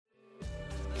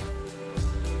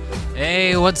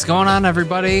Hey, what's going on,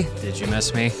 everybody? Did you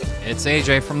miss me? It's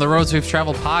AJ from the Roads We've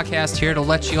Traveled podcast here to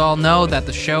let you all know that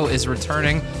the show is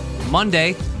returning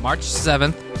Monday, March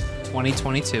 7th,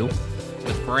 2022,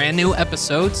 with brand new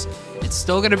episodes. It's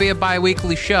still going to be a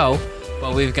bi-weekly show,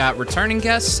 but we've got returning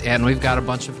guests and we've got a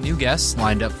bunch of new guests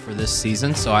lined up for this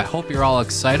season, so I hope you're all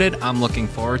excited. I'm looking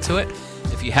forward to it.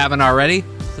 If you haven't already,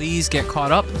 please get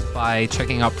caught up by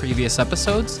checking out previous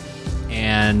episodes.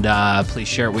 And please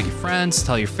share it with your friends,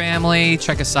 tell your family,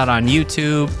 check us out on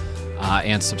YouTube,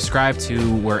 and subscribe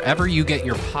to wherever you get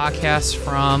your podcasts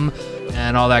from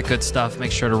and all that good stuff.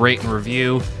 Make sure to rate and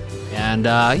review. And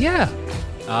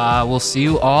we'll see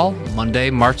you all Monday,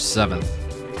 March 7th.